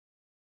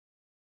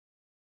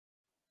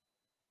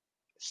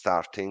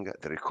starting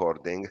the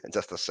recording.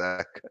 Just a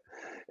sec.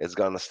 It's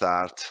gonna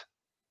start.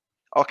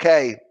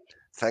 Okay.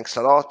 Thanks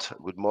a lot.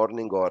 Good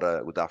morning or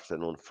good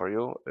afternoon for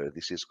you.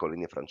 This is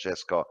Collini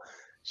Francesco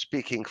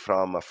speaking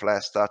from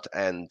FlashStart,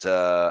 and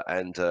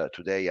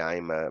today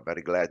I'm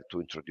very glad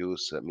to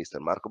introduce Mr.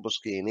 Marco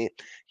Boschini.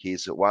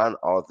 He's one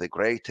of the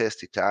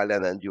greatest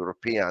Italian and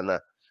European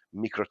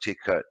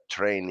Mikrotik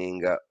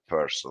training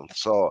person.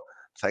 So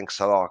thanks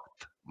a lot,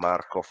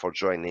 Marco, for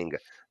joining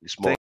this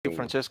morning. Thank you,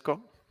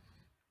 Francesco.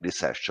 This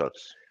session.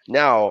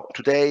 Now,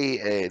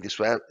 today, this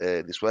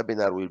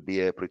webinar will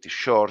be pretty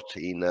short.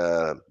 In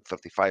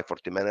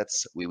 35-40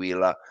 minutes, we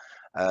will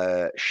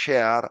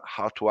share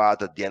how to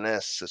add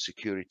DNS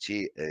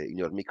security in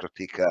your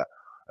Mikrotik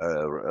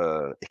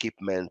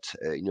equipment,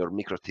 in your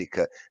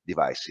Mikrotik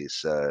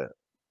devices.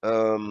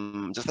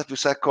 Just a few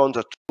seconds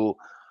to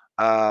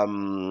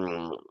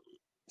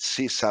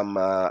see some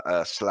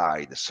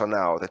slides. So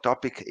now the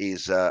topic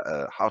is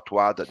how to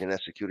add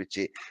DNS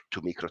security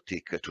to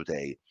Mikrotik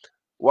today.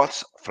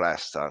 What's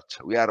FlashStart?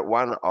 We are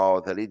one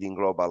of the leading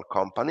global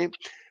company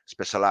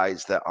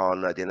specialized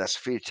on DNS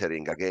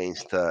filtering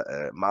against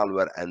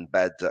malware and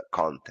bad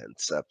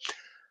contents.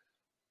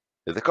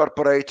 The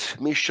corporate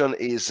mission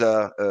is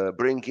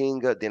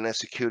bringing DNS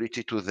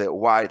security to the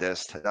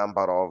widest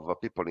number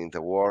of people in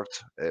the world.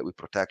 We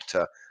protect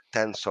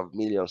tens of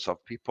millions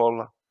of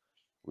people.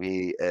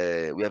 We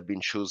have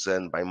been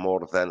chosen by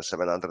more than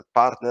 700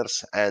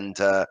 partners, and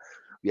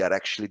we are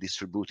actually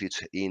distributed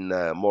in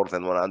more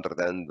than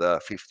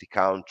 150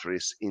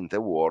 countries in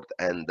the world,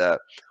 and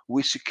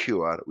we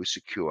secure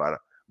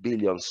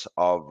billions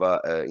of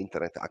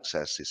internet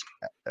accesses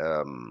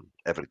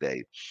every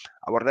day.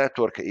 Our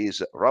network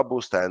is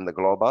robust and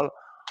global.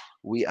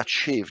 We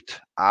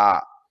achieved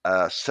a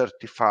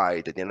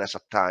certified DNS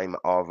uptime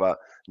of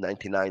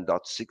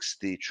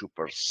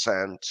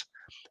 99.62%.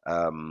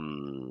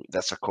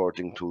 That's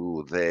according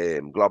to the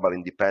global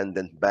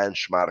independent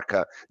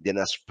benchmark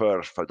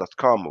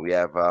DNSperf.com. We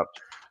have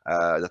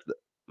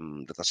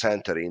data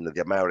center in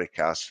the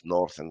Americas,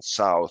 North and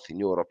South, in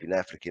Europe, in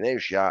Africa, in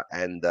Asia,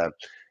 and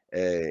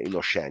in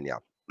Oceania.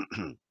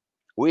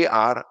 We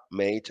are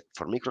made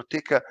for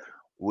Mikrotik.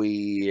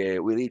 We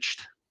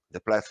reached the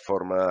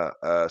platform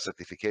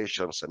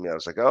certification some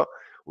years ago.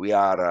 We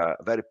are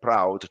very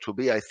proud to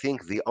be, I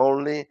think, the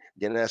only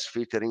DNS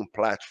filtering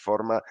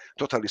platform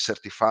totally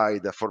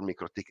certified for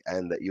Mikrotik,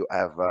 and you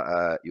have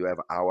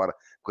our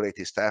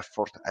greatest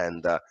effort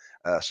and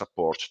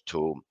support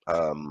to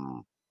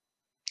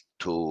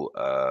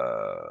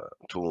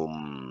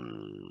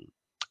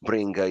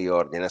bring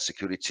your DNS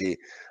security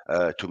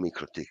to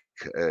Mikrotik.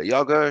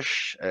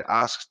 Yogesh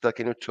asked,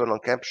 can you turn on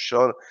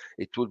caption?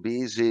 It would be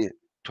easy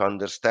to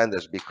understand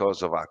us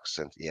because of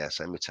accent.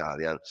 Yes, I'm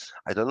Italian.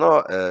 I don't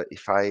know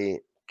if I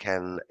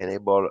can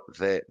enable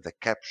the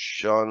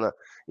caption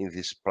in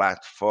this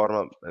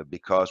platform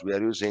because we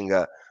are using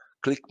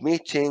Click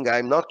Meeting.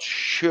 I'm not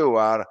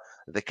sure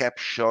the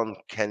caption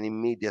can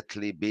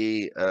immediately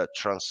be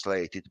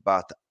translated,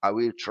 but I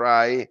will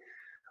try.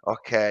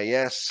 Okay,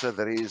 yes,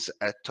 there is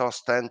a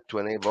toast stand to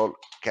enable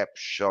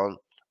caption.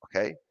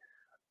 Okay,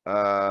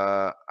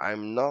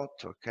 I'm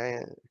not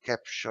okay.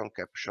 Caption.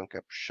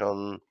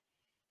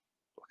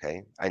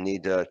 Okay, I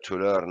need to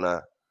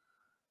learn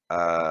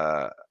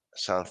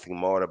something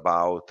more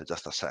about.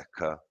 Just a sec.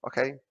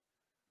 Okay,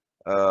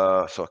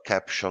 so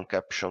caption.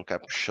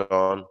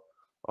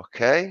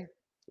 Okay,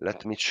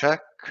 let me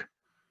check.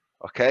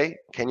 Okay,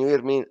 can you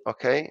hear me?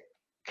 Okay,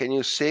 can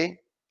you see?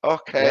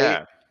 Okay,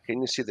 Yeah. can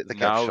you see the Now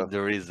caption?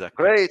 there is a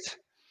Great.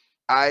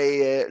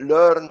 I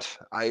learned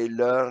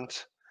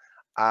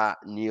a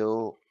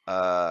new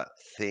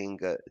thing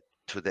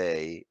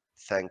today.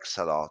 Thanks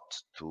a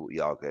lot to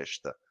Yogesh.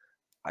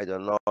 I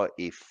don't know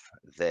if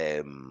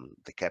the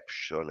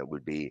caption will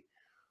be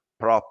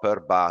proper,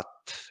 but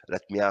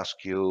let me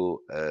ask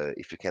you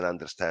if you can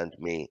understand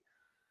me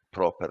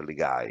properly,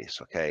 guys.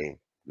 Okay,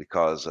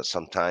 because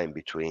sometime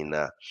between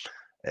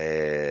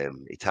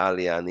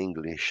Italian,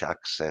 English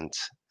accent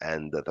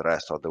and the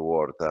rest of the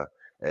world,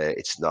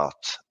 it's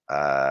not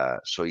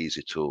so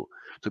easy to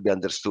be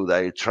understood.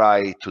 I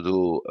try to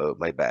do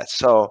my best.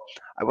 So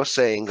I was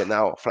saying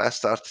now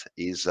FlashStart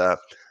is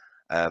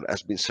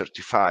has been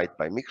certified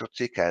by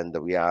Mikrotik, and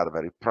we are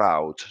very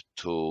proud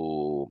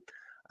to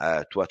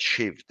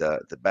achieve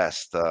the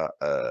best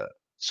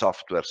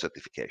software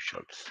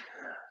certification.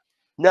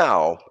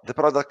 Now, the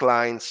product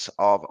lines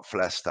of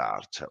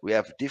FlashStart. We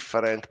have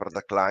different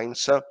product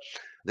lines.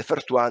 The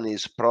first one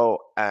is Pro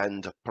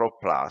and Pro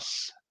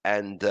Plus,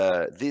 and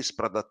this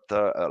product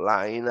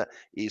line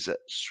is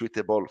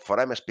suitable for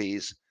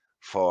MSPs,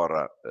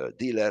 for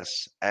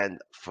dealers,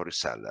 and for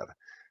reseller.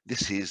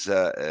 This is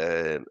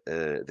the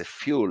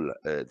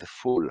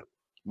full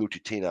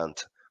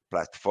multi-tenant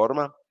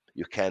platform.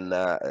 You can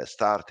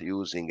start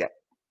using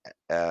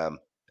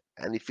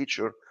any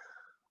feature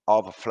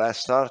of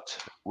FlashStart.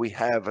 We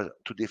have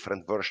two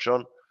different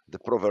versions. The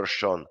Pro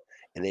version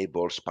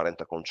enables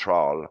parental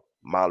control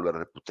malware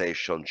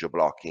reputation,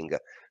 geo-blocking,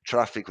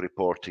 traffic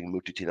reporting,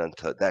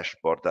 multi-tenant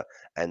dashboard,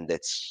 and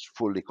that's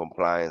fully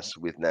compliance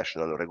with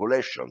national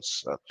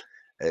regulations,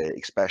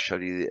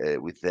 especially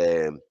with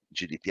the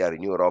GDPR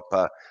in Europe,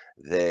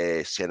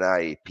 the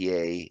CNI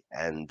PA,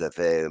 and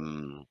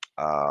the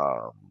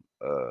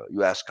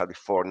US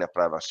California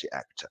Privacy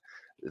Act.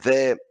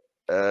 The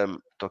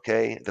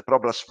the Pro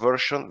Plus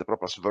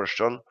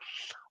version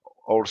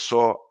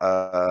also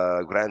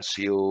grants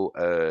you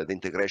the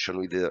integration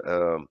with the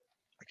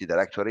Active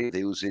Directory, the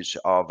usage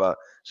of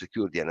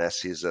secure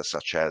DNSs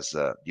such as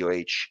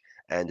DOH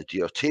and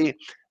DOT,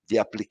 the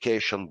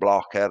application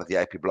blocker,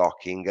 the IP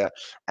blocking,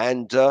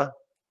 and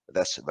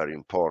that's very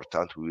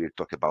important, we will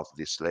talk about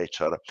this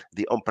later,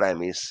 the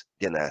on-premise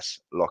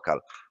DNS local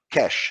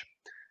cache.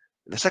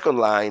 The second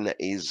line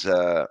is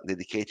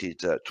dedicated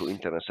to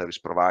internet service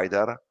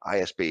provider,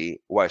 ISP,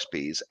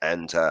 OSPs,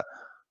 and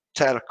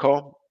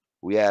telco.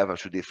 We have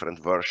two different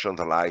versions,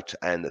 the light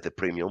and the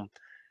premium.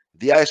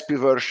 The ISP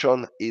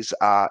version is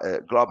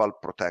a global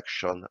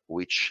protection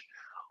which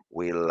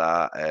will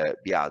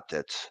be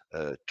added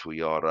to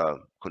your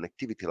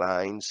connectivity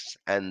lines,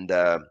 and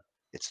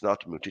it's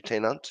not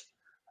multi-tenant,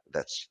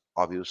 that's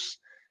obvious,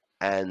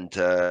 and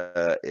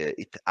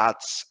it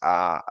adds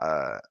a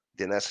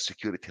DNS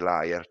security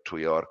layer to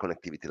your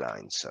connectivity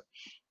lines.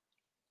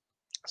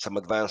 Some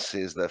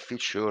advances, the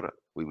feature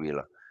we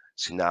will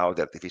see now,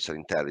 the artificial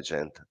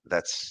intelligence.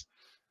 That's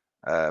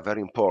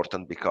very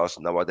important because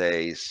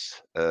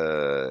nowadays,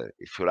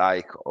 if you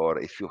like or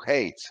if you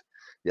hate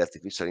the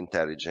artificial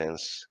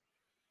intelligence,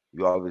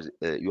 you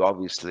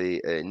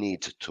obviously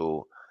need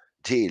to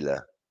deal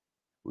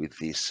with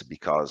this,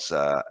 because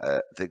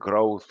the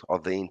growth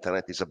of the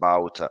internet is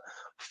about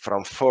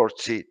from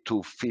 40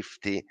 to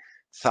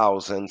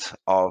 50,000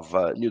 of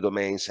new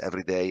domains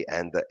every day,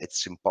 and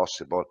it's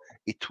impossible.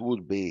 It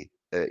would be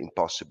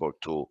impossible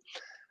to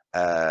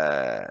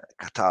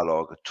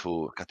catalog,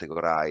 to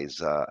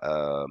categorize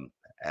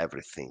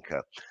everything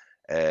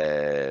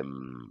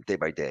day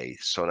by day.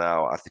 So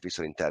now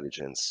artificial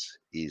intelligence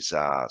is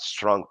a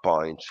strong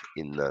point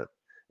in the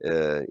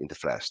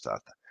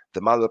FlashStart. The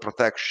malware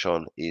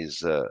protection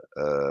is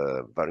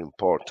very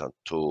important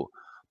to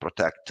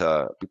protect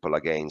people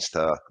against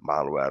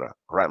malware,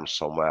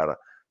 ransomware,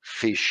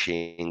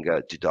 phishing,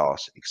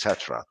 DDoS,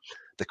 etc.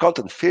 The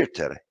content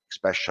filter,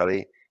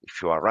 especially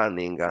if you are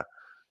running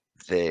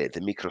the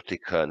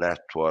Mikrotik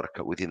network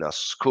within a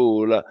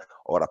school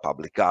or a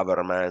public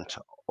government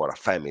or a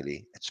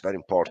family. It's very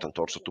important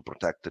also to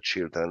protect the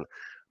children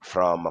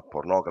from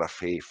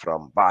pornography,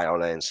 from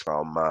violence,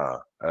 from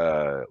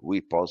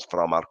weapons,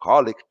 from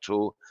alcoholic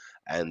too,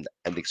 and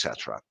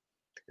etc.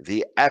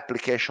 The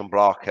application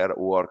blocker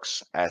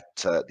works at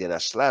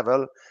DNS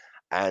level,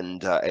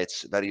 and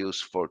it's very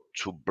useful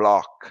to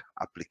block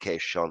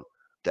application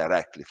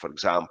directly. For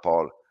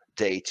example,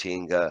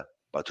 dating,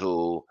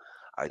 Badoo,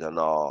 I don't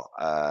know,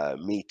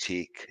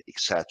 Mythic,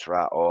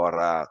 etc.,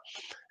 or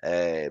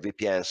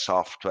VPN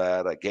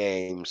software,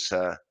 games,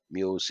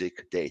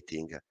 music,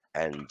 dating,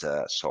 and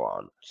so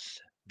on.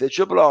 The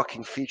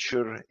geo-blocking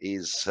feature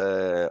is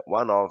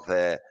one of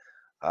the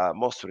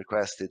most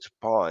requested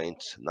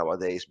points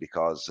nowadays,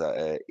 because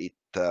it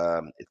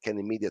can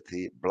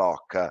immediately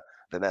block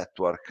the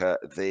network,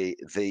 the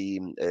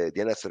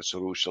DNS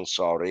resolution,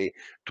 sorry,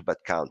 to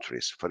bad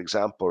countries. For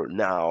example,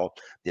 now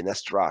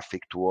DNS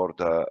traffic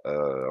toward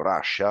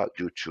Russia,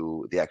 due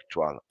to the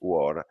actual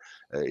war,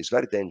 is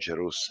very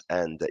dangerous,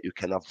 and you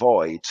can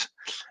avoid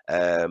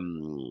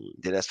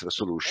DNS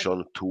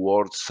resolution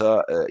towards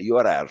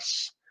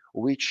URLs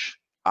which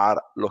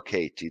are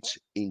located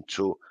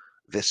into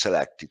the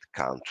selected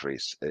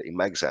countries, in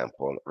my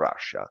example,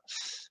 Russia.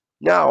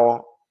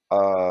 Now,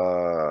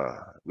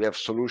 we have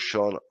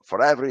solution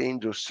for every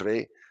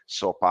industry,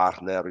 so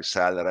partner,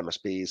 reseller,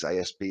 MSPs,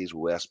 ISPs,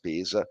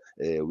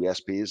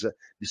 WSPs,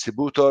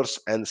 distributors,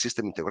 and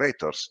system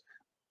integrators.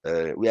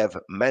 We have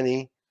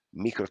many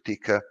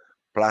Mikrotik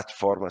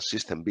platform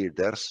system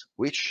builders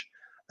which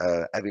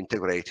have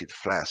integrated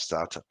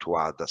FlashStart to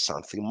add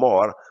something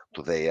more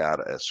to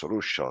their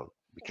solution.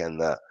 We can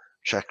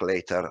check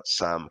later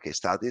some case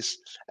studies,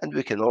 and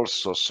we can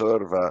also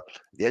serve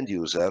the end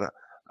user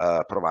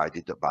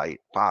provided by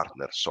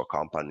partners, so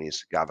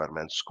companies,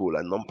 government, school,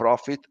 and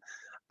non-profit.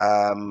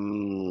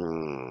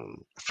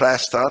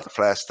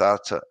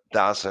 FlashStart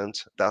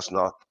does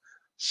not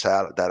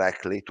sell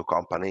directly to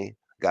company,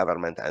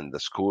 government, and the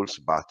schools,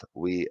 but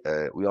we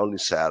only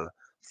sell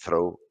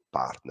through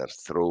partners,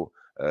 through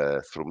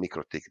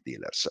Mikrotik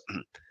dealers.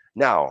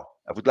 Now,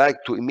 I would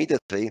like to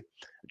immediately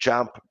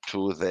jump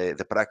to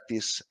the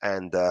practice,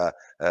 and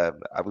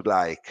I would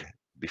like,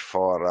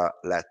 before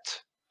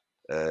let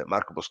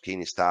Marco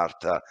Boschini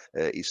start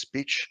his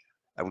speech,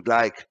 I would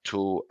like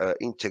to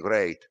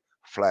integrate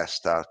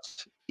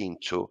FlashStart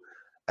into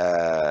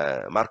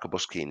Marco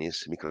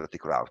Boschini's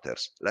Mikrotik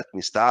routers. Let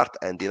me start,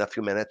 and in a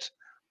few minutes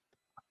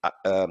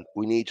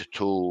we need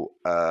to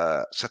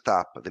set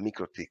up the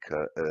Mikrotik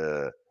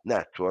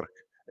network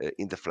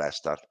in the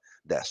FlashStart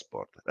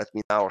dashboard. Let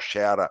me now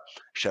share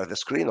the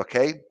screen.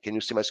 Okay, can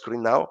you see my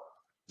screen now?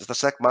 Just a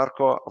sec,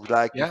 Marco. I would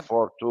like Yeah.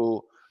 before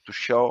to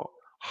show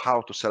how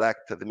to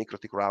select the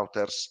Mikrotik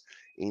routers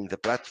in the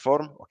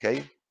platform.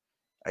 Okay,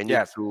 I need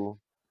Yes. to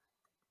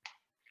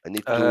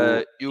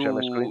share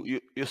my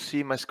screen. You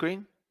see my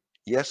screen?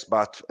 Yes,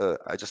 but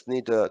I just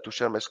need to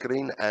share my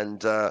screen and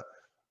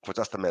for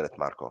just a minute,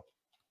 Marco.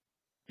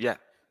 Yeah.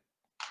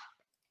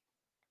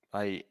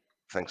 I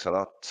Thanks a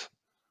lot.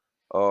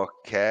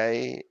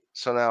 Okay,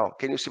 so now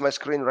can you see my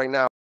screen right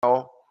now?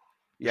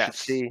 You should yes.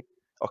 see.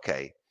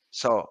 Okay,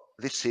 so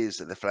this is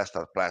the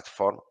FlashStart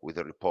platform with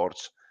the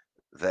reports,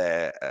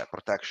 the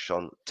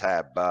protection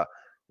tab,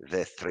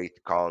 the threat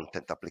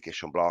content,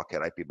 application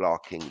blocker, IP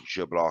blocking,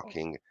 geo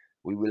blocking.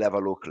 We will have a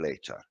look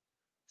later.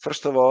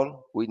 First of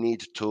all, we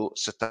need to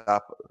set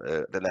up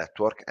the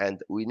network,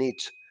 and we need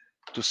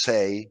to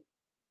say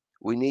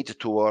we need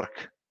to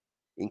work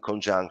in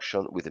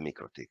conjunction with the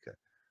Mikrotik.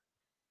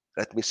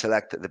 Let me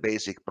select the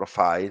basic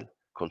profile,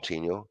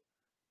 continue.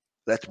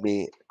 Let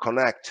me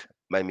connect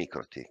my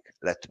Mikrotik.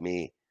 Let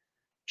me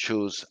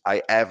choose,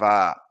 I have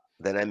a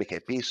dynamic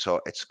IP, so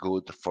it's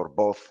good for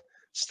both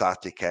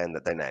static and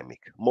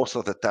dynamic. Most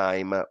of the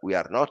time, we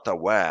are not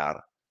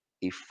aware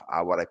if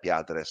our IP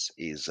address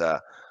is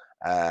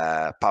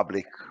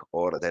public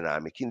or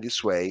dynamic. In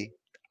this way,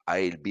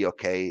 I'll be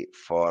okay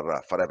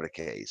for every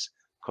case.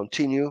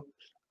 Continue.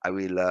 I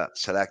will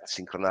select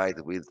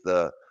synchronize with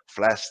the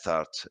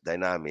FlashStart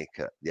dynamic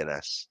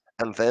DNS,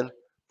 and then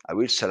I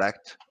will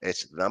select,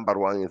 it's number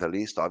one in the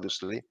list,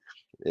 obviously,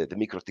 the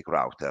Mikrotik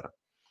router.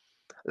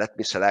 Let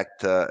me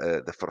select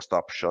the first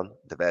option,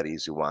 the very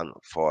easy one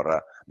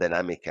for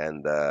dynamic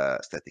and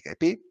static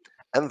IP,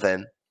 and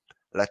then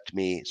let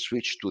me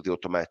switch to the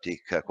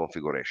automatic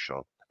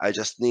configuration. I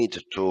just need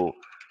to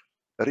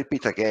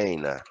repeat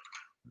again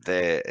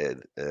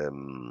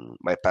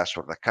my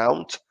password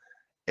account.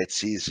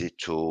 It's easy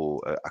to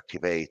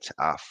activate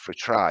a free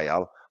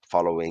trial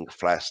following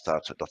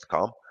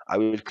flashstart.com. I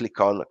will click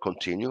on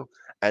continue,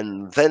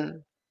 and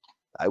then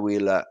I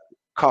will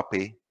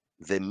copy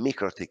the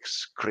Mikrotik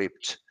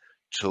script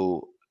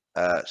to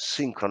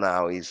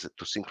synchronize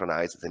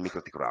the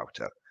Mikrotik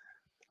router.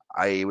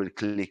 I will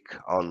click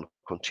on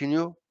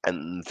continue,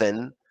 and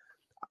then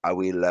I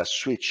will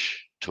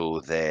switch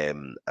to the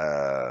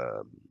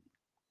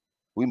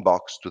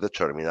Winbox, to the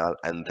terminal,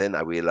 and then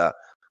I will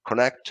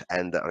connect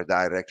and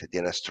redirect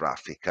DNS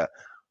traffic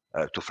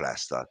to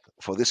FlashStart.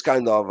 For this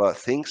kind of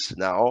things,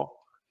 now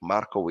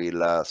Marco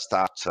will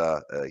start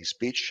his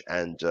speech,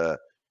 and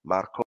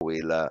Marco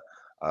will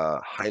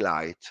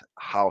highlight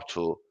how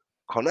to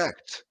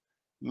connect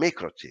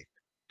Mikrotik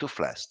to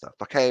FlashStart.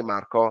 Okay,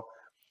 Marco,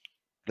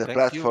 the Thank you,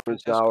 platform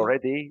is now Francesco.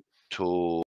 ready to